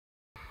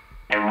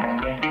Good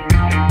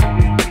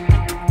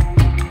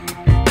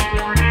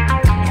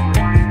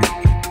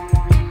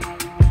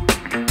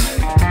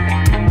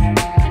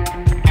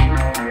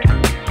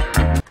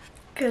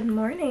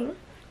morning.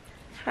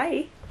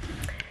 Hi.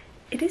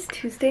 It is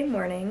Tuesday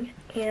morning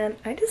and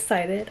I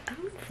decided I'm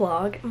gonna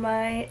vlog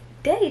my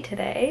day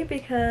today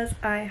because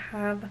I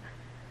have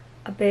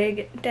a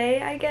big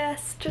day, I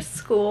guess, just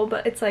school,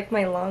 but it's like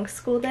my long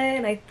school day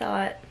and I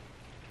thought,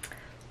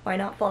 why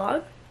not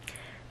vlog?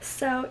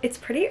 So it's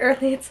pretty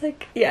early. It's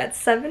like, yeah, it's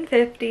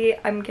 7:50.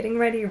 I'm getting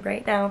ready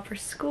right now for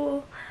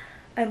school.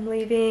 I'm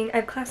leaving. I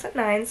have class at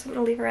 9, so I'm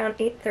gonna leave around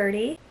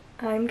 8:30.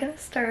 I'm gonna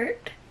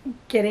start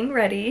getting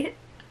ready,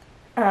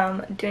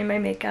 doing my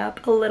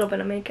makeup, a little bit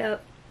of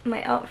makeup,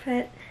 my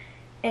outfit,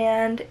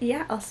 and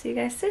yeah, I'll see you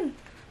guys soon.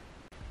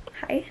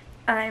 Hi,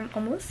 I'm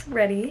almost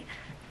ready.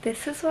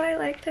 This is what I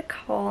like to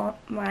call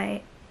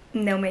my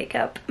no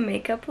makeup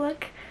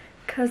look,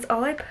 because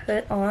all I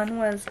put on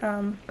was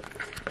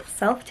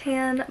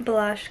self-tan,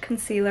 blush,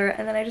 concealer,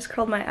 and then I just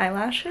curled my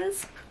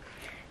eyelashes,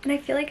 and I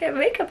feel like I have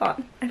makeup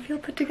on. I feel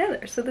put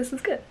together, so this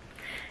is good.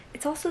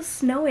 It's also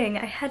snowing.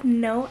 I had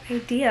no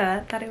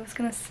idea that it was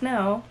gonna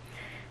snow,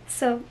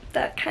 so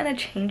that kind of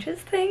changes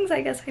things. I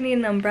guess I need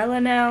an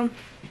umbrella now,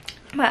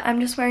 but I'm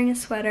just wearing a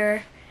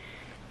sweater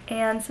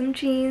and some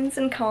jeans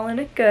and calling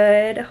it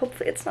good.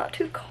 Hopefully it's not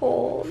too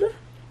cold.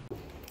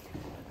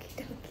 Okie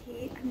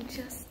dokie, I'm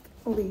just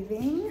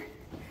leaving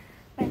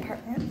my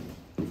apartment.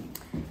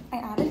 I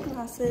added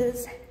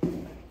glasses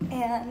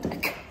and a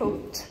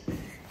coat.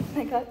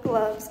 I got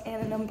gloves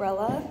and an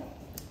umbrella.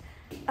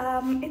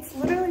 It's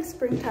literally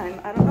springtime.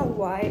 I don't know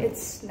why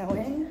it's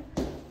snowing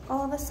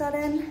all of a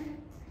sudden,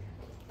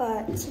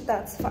 but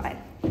that's fine.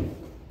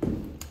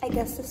 I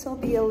guess this will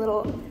be a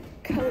little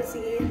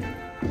cozy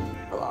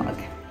vlog.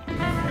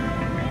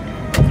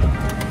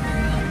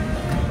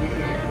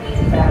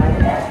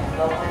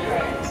 Local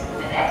trains.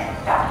 The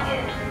next stop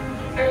is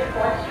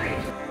 34th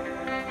Street.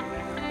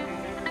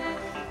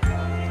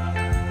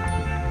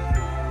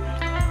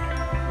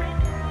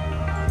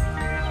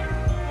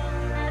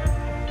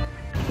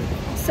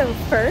 So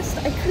first,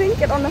 I couldn't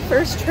get on the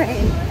first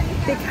train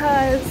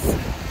because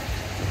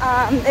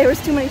there was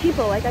too many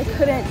people. Like, I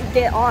couldn't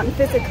get on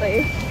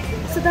physically.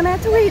 So then I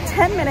had to wait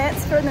 10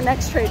 minutes for the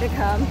next train to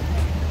come,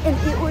 and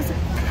it was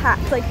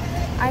packed. Like,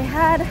 I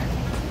had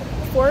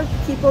 4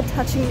 people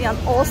touching me on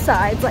all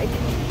sides. Like,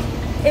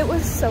 it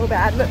was so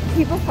bad, but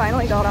people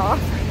finally got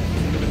off,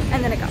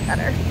 and then it got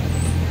better.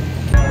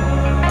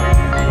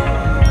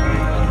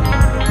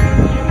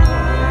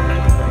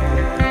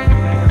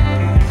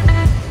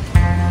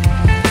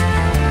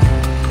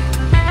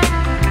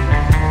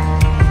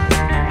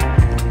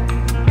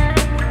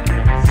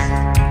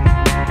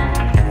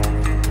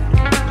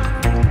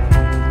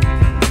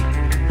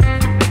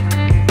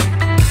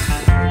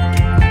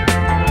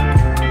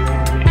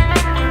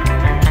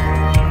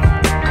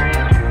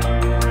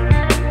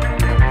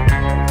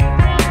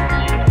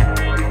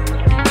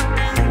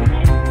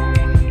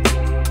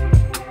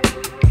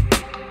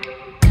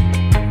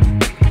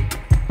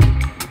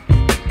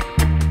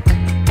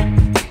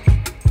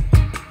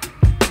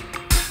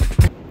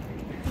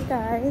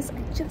 Guys,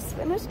 I just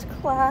finished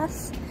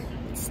class.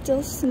 It's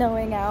still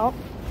snowing out.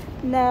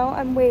 Now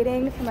I'm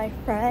waiting for my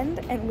friend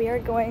and we are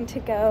going to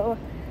go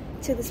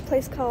to this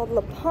place called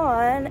Le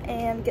Pon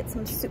and get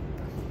some soup.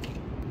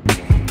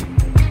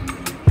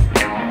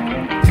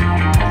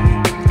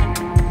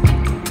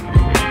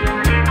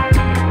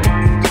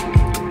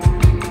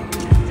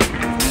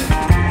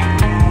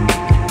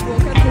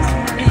 Woke up this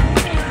morning.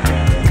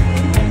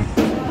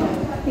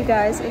 You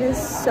guys, it is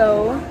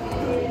so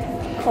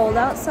cold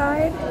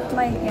outside.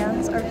 My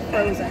hands are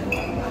frozen.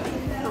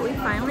 But we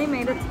finally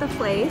made it to the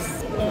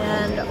place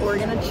and we're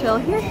gonna chill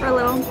here for a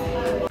little.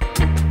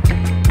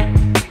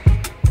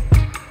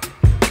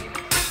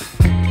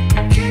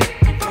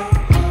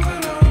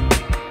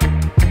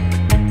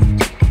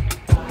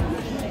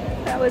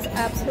 That was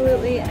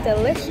absolutely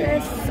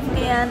delicious,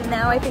 and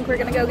now I think we're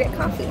gonna go get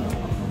coffee.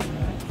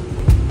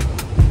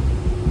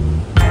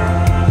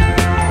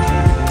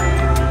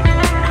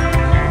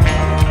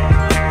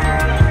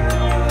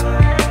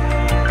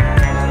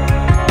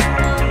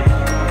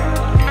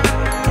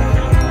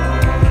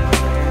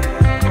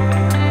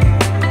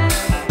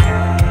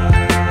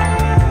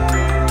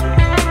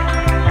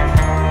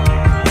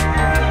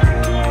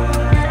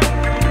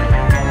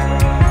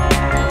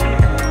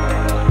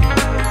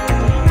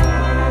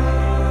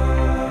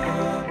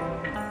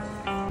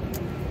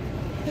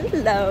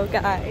 Hello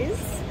guys,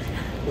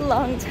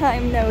 long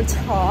time no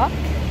talk.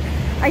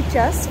 I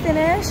just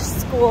finished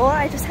school.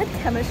 I just had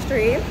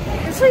chemistry.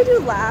 I usually do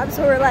labs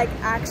where we're like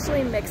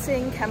actually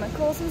mixing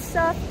chemicals and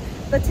stuff,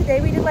 but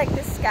today we did like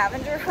this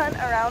scavenger hunt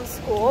around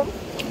school,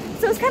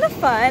 so it was kind of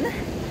fun.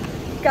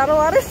 Got a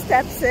lot of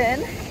steps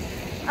in.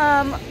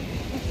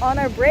 On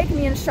our break,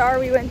 me and Shar,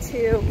 we went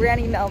to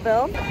Granny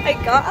Melville. I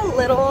got a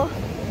little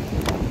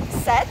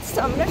set,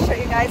 so I'm gonna show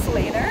you guys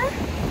later.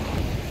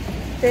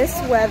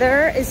 This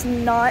weather is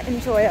not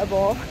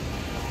enjoyable.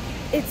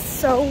 It's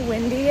so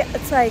windy.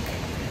 It's like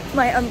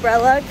my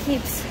umbrella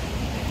keeps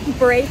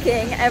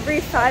braking every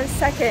 5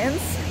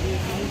 seconds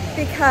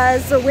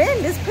because the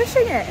wind is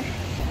pushing it.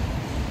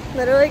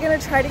 Literally gonna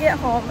try to get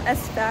home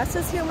as fast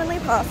as humanly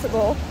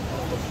possible,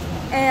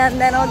 and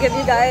then I'll give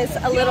you guys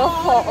a little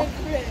haul.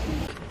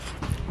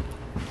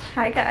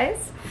 Hi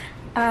guys,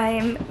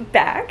 I'm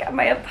back at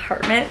my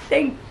apartment,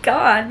 thank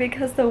God,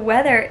 because the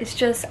weather is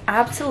just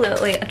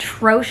absolutely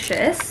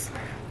atrocious.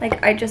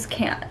 Like, I just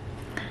can't.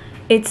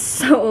 It's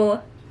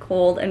so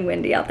cold and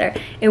windy out there.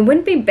 It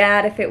wouldn't be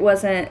bad if it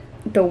wasn't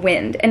the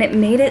wind, and it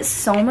made it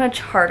so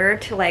much harder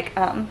to like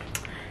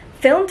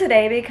film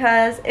today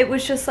because it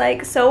was just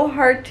like so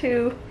hard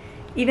to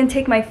even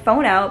take my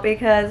phone out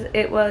because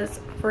it was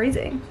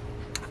freezing.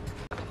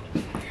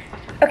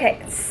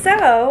 Okay,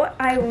 so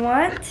I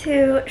want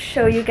to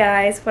show you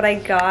guys what I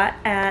got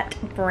at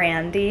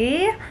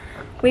Brandy.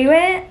 We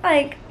went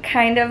like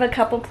kind of a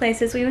couple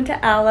places. We went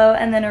to Aloe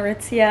and then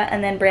Aritzia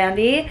and then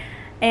Brandy,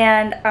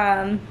 and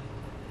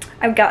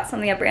I've got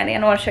something at Brandy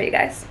and I want to show you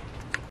guys.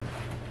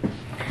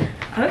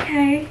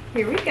 Okay,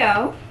 here we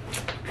go.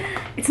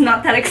 It's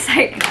not that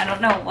exciting. I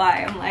don't know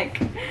why I'm like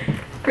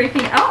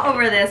freaking out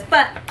over this,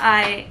 but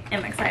I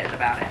am excited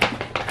about it.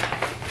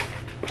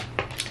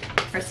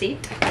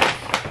 Receipt.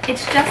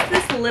 It's just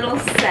this little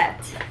set,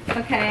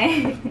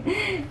 okay?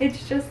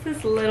 It's just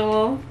this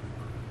little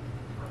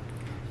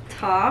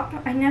top.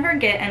 I never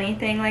get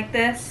anything like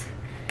this,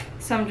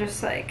 so I'm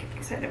just like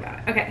excited about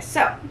it. Okay,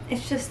 so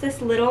it's just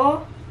this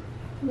little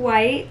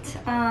white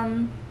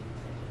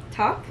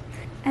top,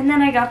 and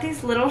then I got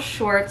these little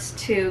shorts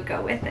to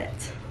go with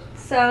it.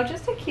 So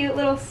just a cute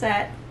little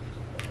set.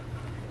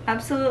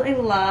 Absolutely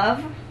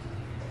love.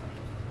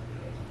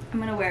 I'm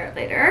gonna wear it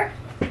later.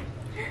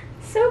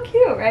 So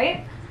cute,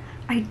 right?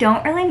 I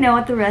don't really know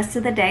what the rest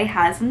of the day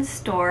has in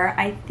store.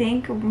 I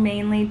think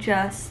mainly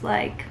just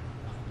like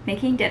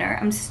making dinner.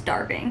 I'm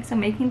starving, so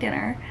making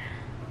dinner.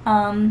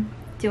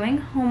 Doing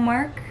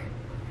homework.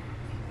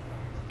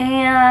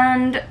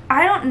 And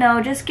I don't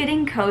know, just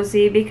getting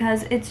cozy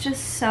because it's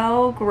just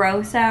so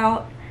gross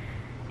out.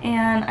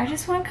 And I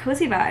just want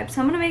cozy vibes.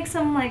 So I'm gonna make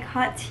some like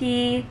hot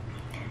tea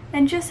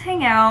and just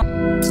hang out.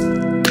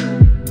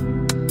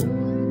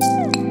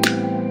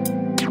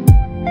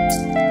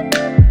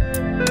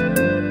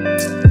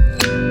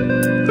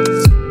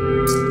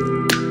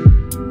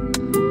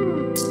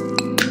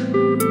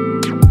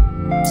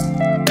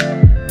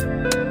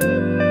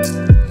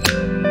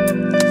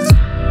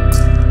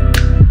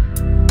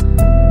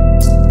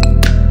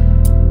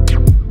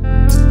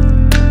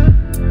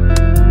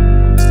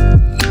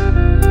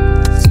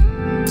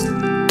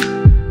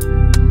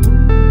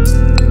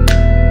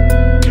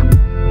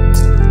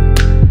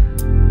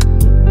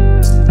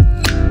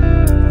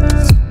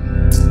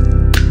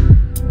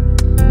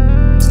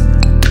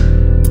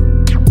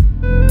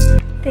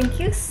 Thank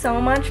you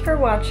so much for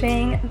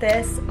watching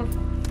this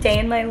day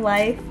in my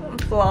life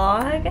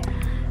vlog.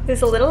 It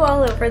was a little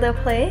all over the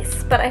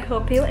place, but I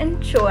hope you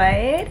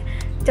enjoyed.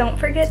 Don't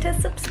forget to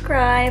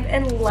subscribe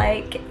and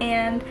like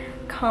and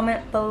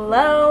comment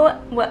below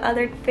what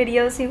other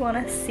videos you want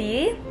to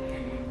see.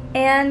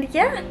 And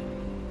yeah,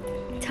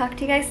 talk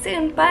to you guys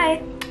soon.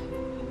 Bye.